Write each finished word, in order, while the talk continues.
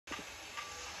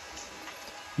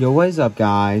Yo, what is up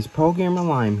guys? Programmer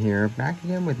Lime here, back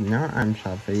again with another item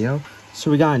shop video.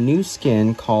 So we got a new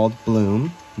skin called Bloom,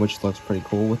 which looks pretty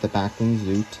cool with the backbling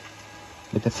zoot,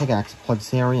 with the pickaxe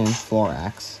Plexarian floor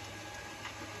axe,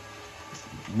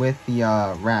 with the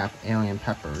wrap Alien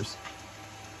Peppers.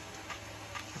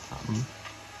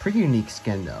 Pretty unique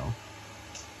skin though.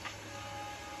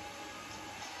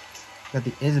 Got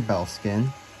the Isabel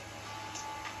skin,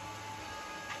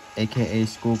 aka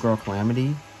Schoolgirl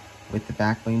Calamity, with the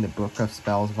backbling, the Book of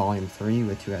Spells Volume 3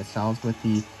 with 2 styles, with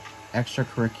the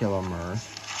extracurricular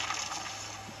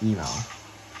emo,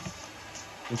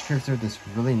 which gives her this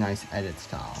really nice edit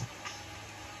style.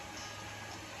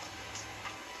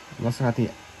 We also got the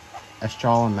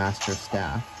Astrala Master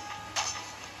Staff,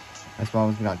 as well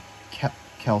as we got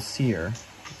Kelsier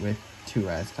with 2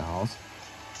 styles,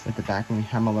 with the backbling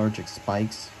Hemalurgic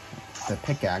Spikes, the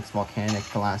pickaxe Volcanic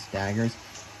Glass Daggers,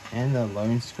 and the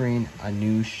loading screen A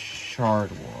New Shard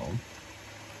World,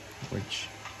 which,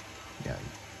 yeah.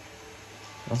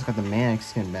 We also got the Manic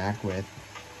skin back with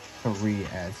 3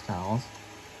 styles.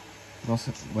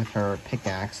 Also with her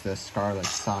pickaxe, the Scarlet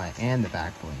Sigh, and the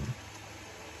backbling.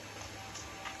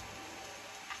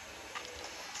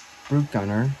 Brute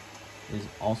Gunner is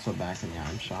also back in the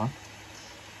item shop.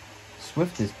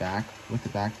 Swift is back with the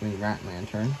backbling Rat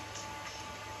Lantern.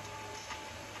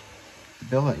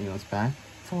 Billet Neil's back.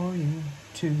 4,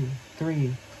 2,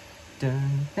 3.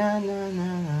 Dun dun dun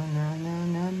dun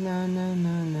dun dun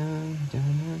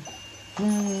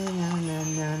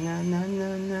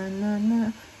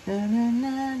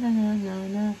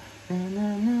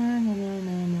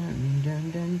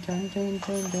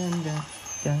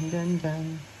dun dun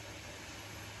dun.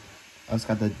 I also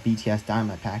got the BTS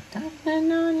Dynamite pack.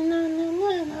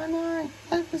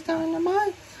 Life is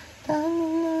dynamite.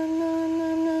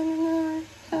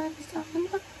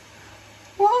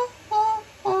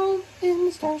 In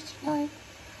the stars tonight,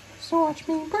 so watch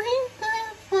me bring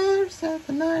that fire, set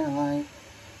the night alight.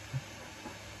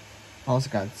 I also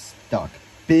got stuck.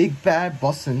 Big bad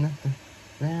bussin'.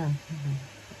 Man.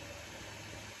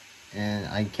 And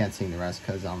I can't sing the rest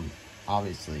because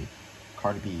obviously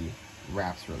Cardi B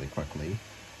raps really quickly.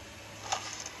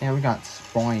 And we got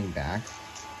Spoin back.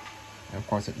 And of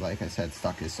course, like I said,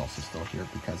 Stuck is also still here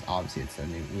because obviously it's a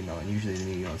new emo, and usually the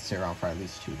new emos stay around for at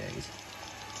least 2 days.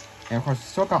 And of course, we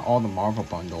still got all the Marvel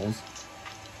bundles,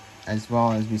 as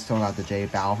well as we still got the J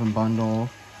Balvin bundle,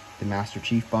 the Master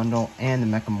Chief bundle, and the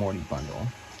Mecha Morty bundle.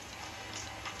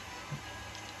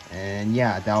 And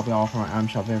yeah, that'll be all for my item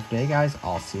shop video for today, guys.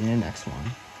 I'll see you in the next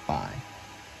one. Bye.